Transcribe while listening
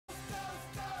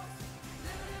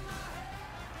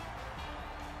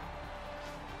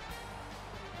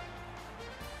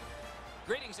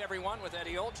Greetings, everyone, with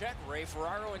Eddie Olczyk, Ray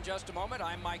Ferraro in just a moment.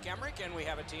 I'm Mike Emmerich, and we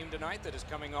have a team tonight that is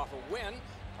coming off a win.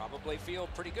 Probably feel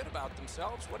pretty good about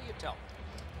themselves. What do you tell them?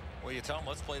 Well, you tell them,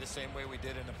 let's play the same way we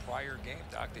did in the prior game,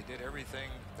 Doc. They did everything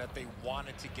that they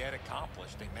wanted to get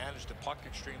accomplished. They managed the puck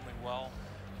extremely well.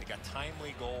 They got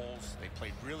timely goals. They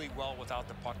played really well without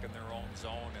the puck in their own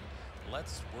zone. And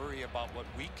let's worry about what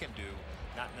we can do,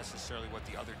 not necessarily what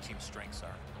the other team's strengths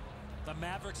are. The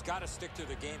Mavericks got to stick to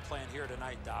their game plan here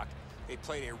tonight, Doc. They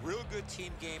played a real good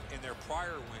team game in their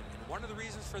prior win. And one of the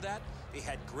reasons for that, they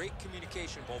had great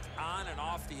communication both on and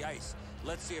off the ice.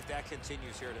 Let's see if that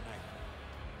continues here tonight.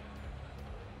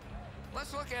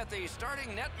 Let's look at the starting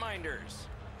netminders.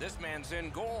 This man's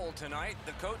in goal tonight.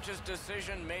 The coach's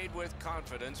decision made with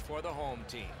confidence for the home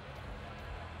team.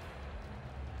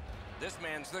 This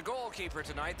man's the goalkeeper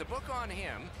tonight. The book on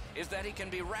him is that he can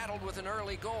be rattled with an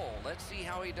early goal. Let's see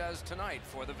how he does tonight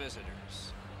for the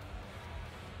visitors.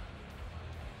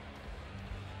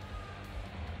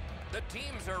 The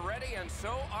teams are ready, and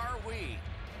so are we.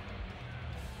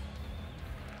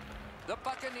 The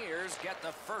Buccaneers get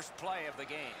the first play of the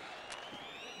game.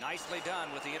 Nicely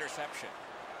done with the interception.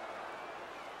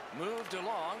 Moved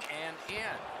along and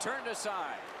in. Turned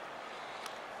aside.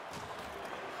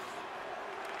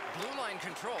 Blue line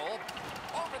control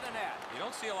over the net. You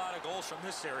don't see a lot of goals from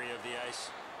this area of the ice.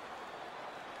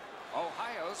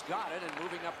 Ohio's got it and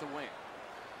moving up the wing.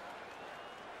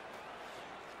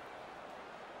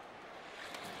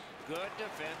 Good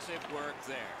defensive work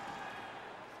there.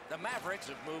 The Mavericks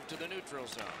have moved to the neutral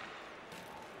zone.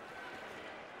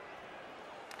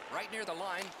 Right near the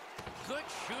line. Good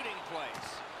shooting place.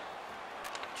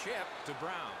 Chip to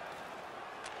Brown.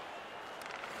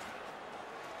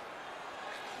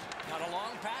 Not a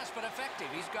long pass, but effective.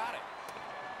 He's got it.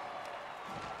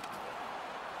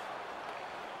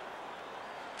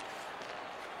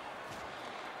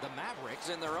 The Mavericks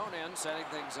in their own end setting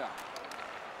things up.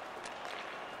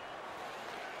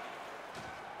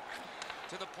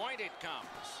 To the point it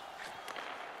comes.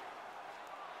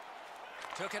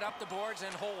 Took it up the boards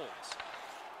and holds.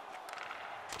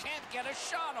 Can't get a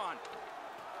shot on.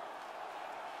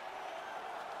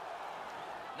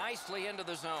 Nicely into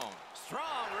the zone.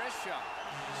 Strong wrist shot.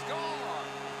 Score!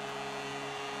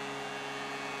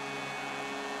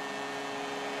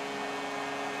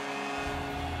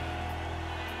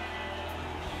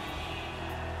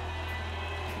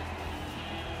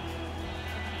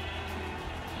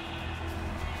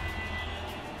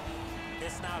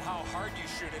 It's not how hard you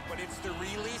shoot it, but it's the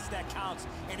release that counts,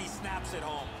 and he snaps it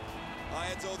home.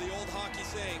 It's the old hockey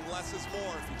saying, less is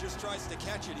more. If he just tries to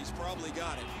catch it, he's probably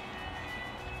got it.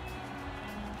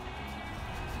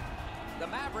 The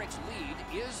Mavericks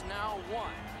lead is now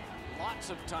 1. Lots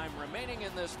of time remaining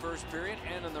in this first period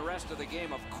and in the rest of the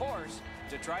game, of course,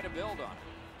 to try to build on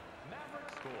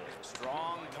it.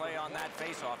 Strong play on that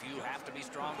faceoff. You have to be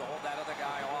strong to hold that other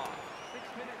guy off. 6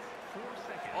 minutes, 4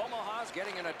 seconds. Omaha's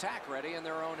getting an attack ready in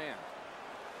their own end.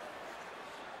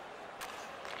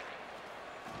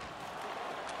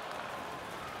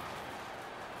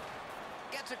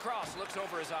 Gets across, looks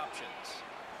over his options.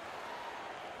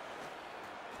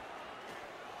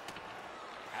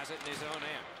 Has it in his own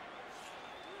end.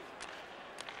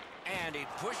 And he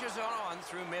pushes on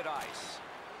through mid-ice.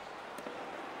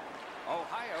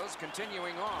 Ohio's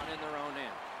continuing on in their own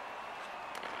end.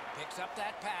 Picks up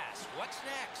that pass. What's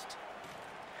next?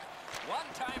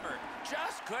 One-timer.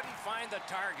 Just couldn't find the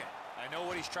target. I know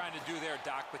what he's trying to do there,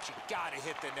 Doc, but you got to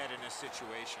hit the net in this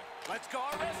situation. Let's go,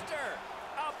 Arister.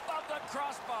 Above the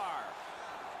crossbar.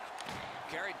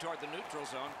 Carried toward the neutral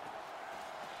zone.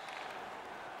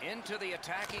 Into the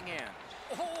attacking end.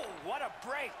 Oh, what a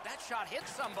break. That shot hit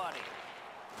somebody.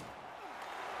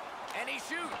 And he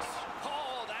shoots.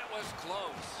 Oh, that was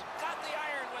close. Got the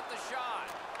iron with the shot.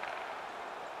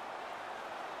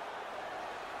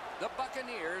 The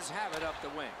Buccaneers have it up the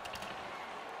wing.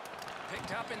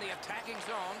 Picked up in the attacking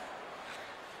zone.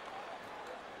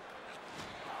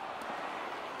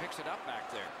 Picks it up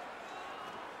back there.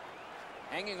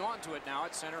 Hanging on to it now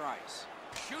at center ice.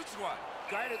 Shoots one.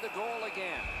 Guarded the goal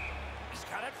again. He's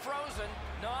got it frozen.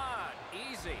 Not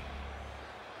easy.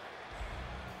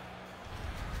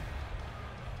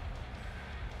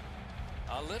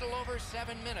 A little over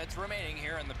 7 minutes remaining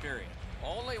here in the period.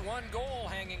 Only 1 goal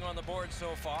hanging on the board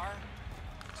so far.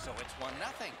 So it's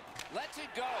 1-0. Lets it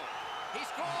go. He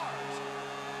scores.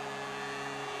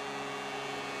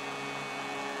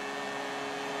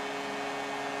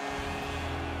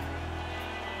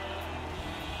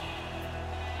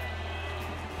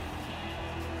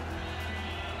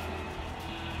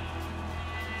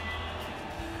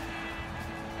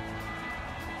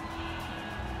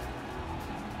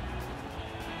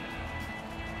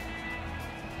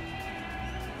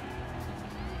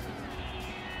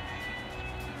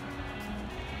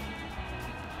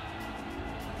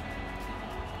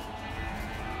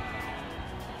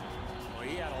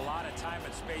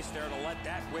 space there to let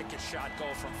that wicked shot go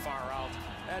from far out.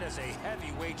 That is a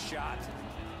heavyweight shot.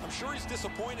 I'm sure he's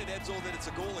disappointed, Edzo, that it's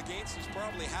a goal against. He's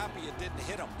probably happy it didn't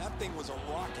hit him. That thing was a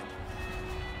rocket.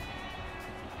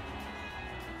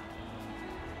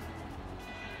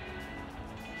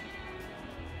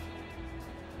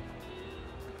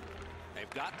 They've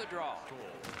got the draw.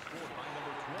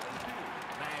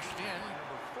 Mashed in.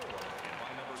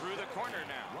 Through the corner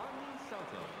now.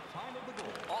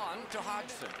 On to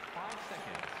Hodgson. 5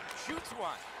 seconds. Shoots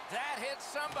one. That hits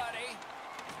somebody.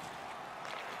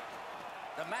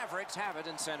 The Mavericks have it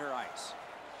in center ice.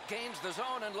 Gains the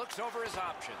zone and looks over his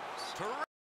options.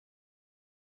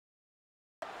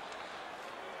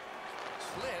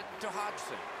 Slid to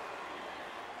Hodgson.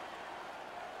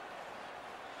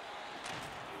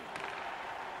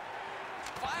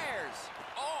 Fires.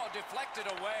 Oh, deflected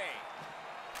away.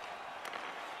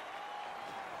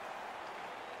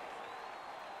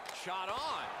 Shot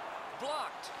on.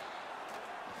 Blocked.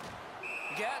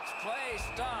 Gets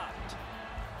play stopped.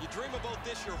 You dream about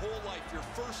this your whole life, your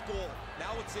first goal.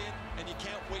 Now it's in, and you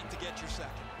can't wait to get your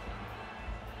second.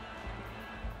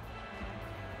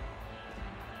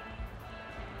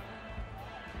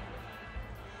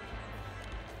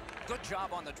 Good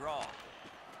job on the draw.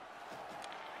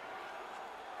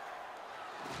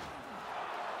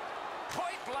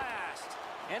 Point blast!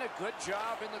 And a good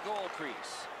job in the goal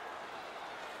crease.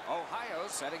 Ohio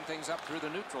setting things up through the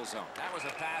neutral zone. That was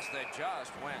a pass that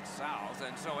just went south,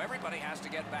 and so everybody has to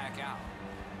get back out.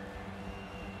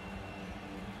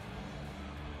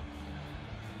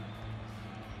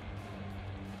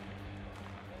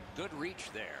 Good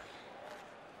reach there.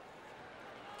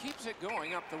 Keeps it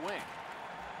going up the wing.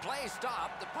 Play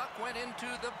stopped. The puck went into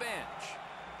the bench.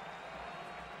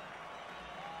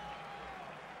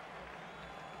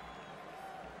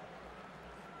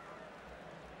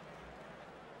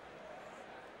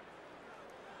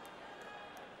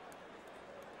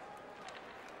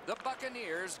 The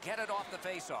Buccaneers get it off the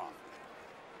faceoff.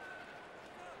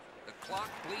 The clock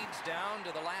bleeds down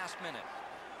to the last minute.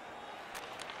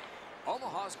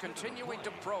 Omaha's continuing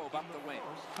to probe up the wing.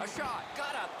 A shot.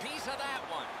 Got a piece of that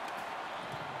one.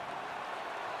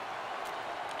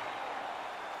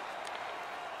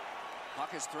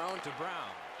 Puck is thrown to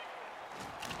Brown.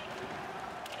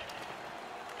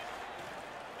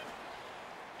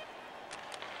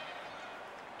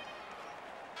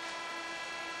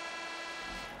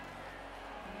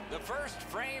 The first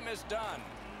frame is done.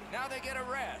 Now they get a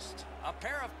rest. A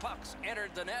pair of pucks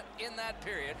entered the net in that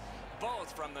period,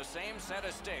 both from the same set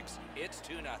of sticks. It's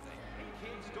 2-0. And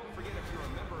kids, don't forget, if you're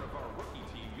a member of our rookie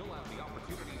team, you'll have the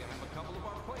opportunity to have a couple of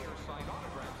our players sign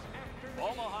autographs after the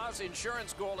Omaha's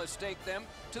insurance goal has staked them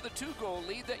to the 2-goal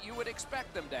lead that you would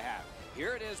expect them to have.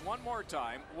 Here it is one more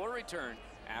time. We'll return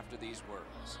after these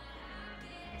words.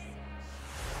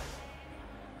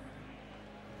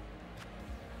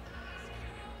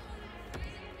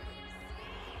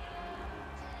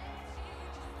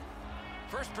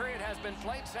 First period has been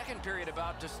played. Second period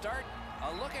about to start.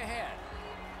 A look ahead.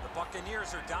 The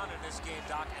Buccaneers are down in this game,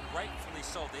 Doc, and rightfully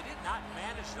so. They did not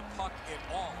manage the puck at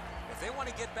all. If they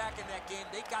want to get back in that game,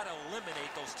 they got to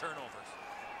eliminate those turnovers.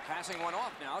 Passing one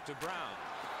off now to Brown.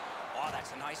 Oh,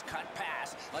 that's a nice cut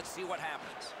pass. Let's see what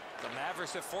happens. The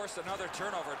Mavericks have forced another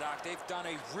turnover, Doc. They've done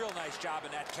a real nice job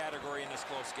in that category in this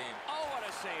close game. Oh, what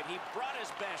a save. He brought his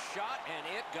best shot, and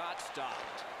it got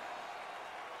stopped.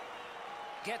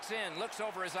 Gets in, looks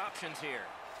over his options here.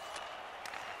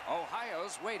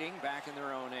 Ohio's waiting back in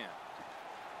their own end.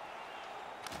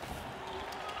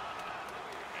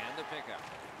 And the pickup.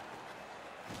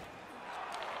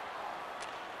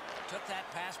 Took that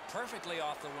pass perfectly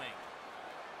off the wing.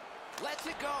 Lets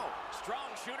it go.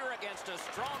 Strong shooter against a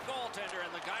strong goaltender,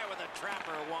 and the guy with a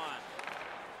trapper won.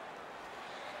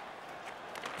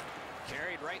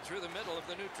 Carried right through the middle of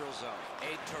the neutral zone.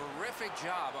 A terrific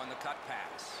job on the cut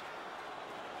pass.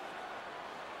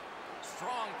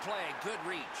 Strong play, good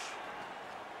reach.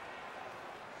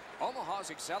 Omaha's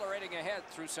accelerating ahead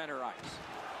through center ice.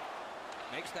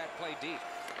 Makes that play deep.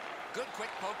 Good quick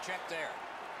poke check there.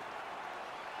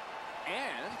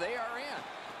 And they are in.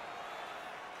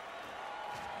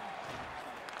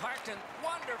 Parkton,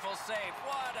 wonderful save.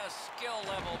 What a skill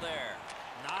level there.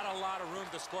 Not a lot of room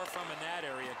to score from in that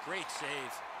area. Great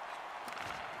save.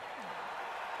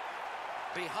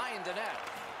 Behind the net.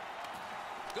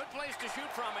 Good place to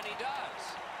shoot from, and he does.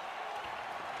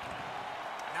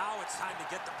 Now it's time to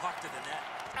get the puck to the net.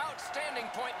 Outstanding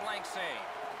point-blank save.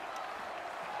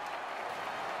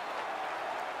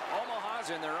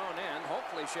 Omaha's in their own end,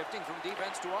 hopefully shifting from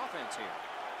defense to offense here.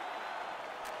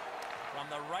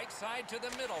 From the right side to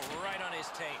the middle, right on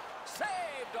his tape.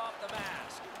 Saved off the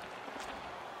mask.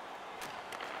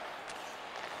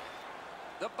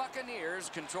 The Buccaneers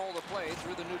control the play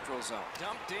through the neutral zone.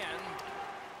 Dumped in.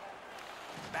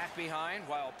 Back behind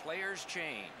while players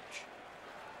change.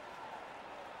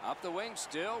 Up the wing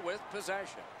still with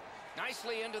possession.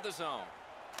 Nicely into the zone.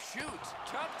 Shoots.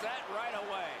 Took that right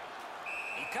away.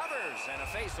 He covers, and a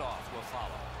face-off will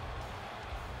follow.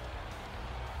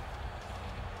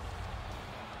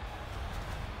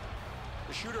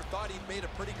 The shooter thought he'd made a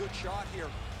pretty good shot here,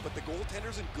 but the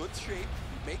goaltender's in good shape.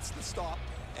 He makes the stop,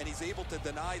 and he's able to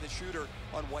deny the shooter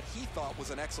on what he thought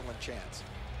was an excellent chance.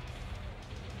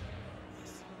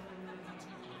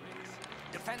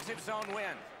 Defensive zone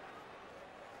win.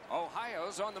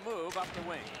 Ohio's on the move up the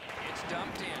wing. It's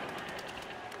dumped in.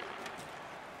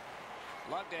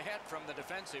 Lugged ahead from the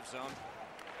defensive zone.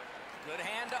 Good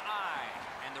hand to eye,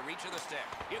 and the reach of the stick.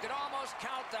 You could almost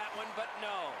count that one, but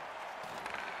no.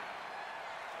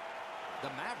 The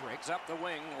Mavericks up the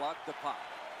wing lug the puck.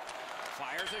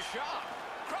 Fires a shot.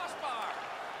 Crossbar.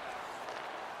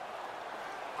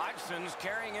 Hodgson's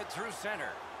carrying it through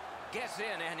center. Gets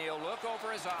in, and he'll look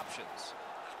over his options.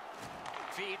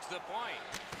 Feeds the point.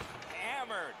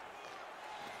 Hammered.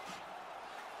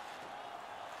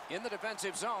 In the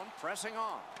defensive zone, pressing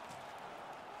on.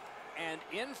 And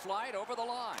in flight over the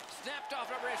line. Snapped off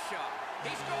a wrist shot.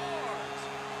 He scores!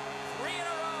 3 in a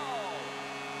row.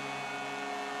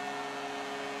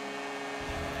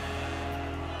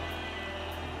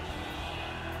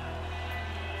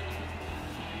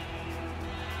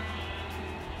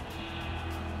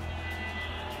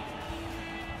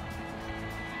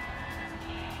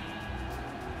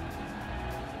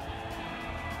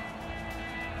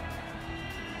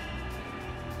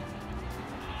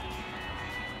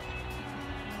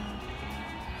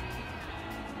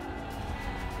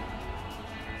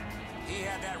 He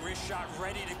had that wrist shot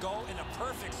ready to go in a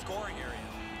perfect scoring area.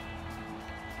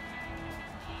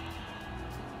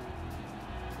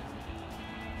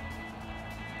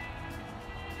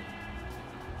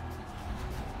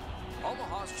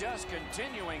 Omaha's just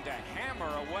continuing to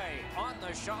hammer away on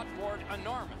the shot board.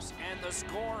 Enormous, and the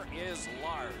score is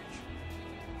large.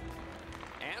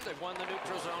 And they've won the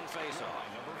neutral zone faceoff.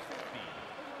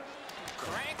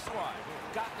 Cranks one.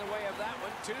 Got in the way of that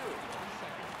one, too.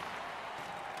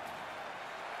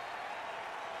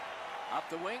 Up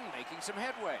the wing, making some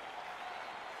headway.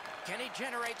 Can he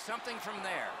generate something from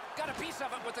there? Got a piece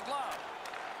of it with the glove.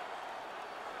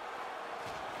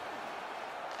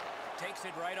 Takes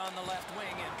it right on the left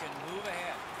wing and can move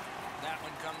ahead. That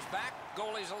one comes back.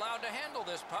 Goalie's allowed to handle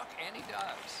this puck, and he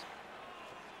does.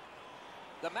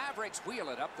 The Mavericks wheel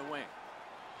it up the wing.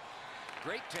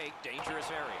 Great take, dangerous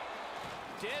area.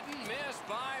 Didn't miss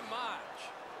by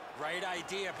much. Right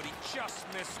idea, but he just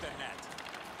missed the net.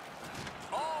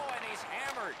 Oh, and he's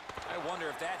hammered. I wonder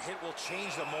if that hit will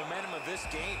change the momentum of this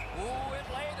game. Ooh, it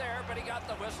lay there, but he got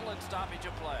the whistle and stoppage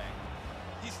of play.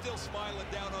 He's still smiling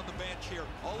down on the bench here.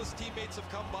 All his teammates have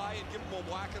come by and given him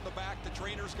a whack in the back. The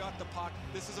trainer's got the puck.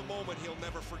 This is a moment he'll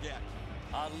never forget.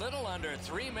 A little under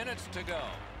 3 minutes to go.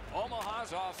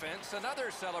 Omaha's offense,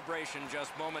 another celebration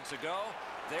just moments ago.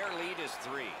 Their lead is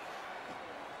 3.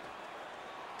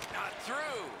 Not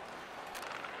through.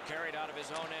 Carried out of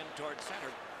his own end toward center.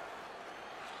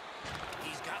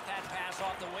 He's got that pass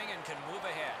off the wing and can move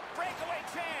ahead. Breakaway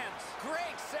chance.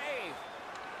 Great save.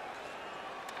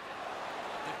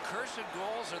 The cursed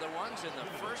goals are the ones in the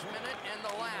first minute and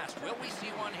the last. Will we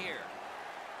see one here?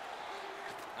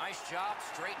 Nice job.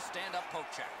 Straight stand-up poke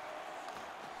check.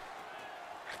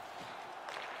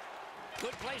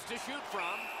 Good place to shoot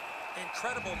from.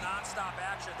 Incredible non-stop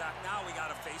action. That now we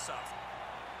got a face-off.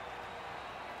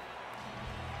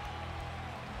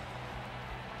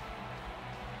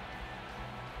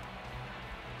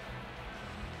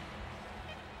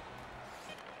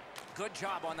 Good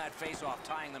job on that face-off,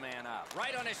 tying the man up.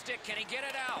 Right on his stick. Can he get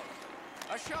it out?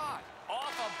 A shot.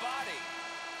 Off a body.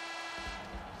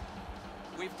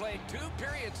 We've played 2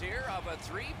 periods here of a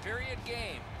 3-period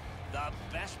game. The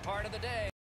best part of the day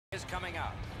is coming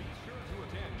up. Be sure to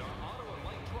attend our Auto and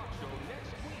Light Truck Show next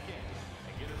weekend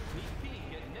and get a sneak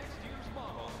peek at next year's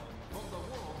model from the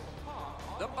world's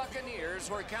top The auto. Buccaneers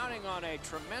were counting on a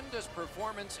tremendous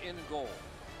performance in goal.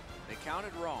 They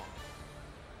counted wrong.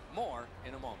 More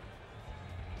in a moment.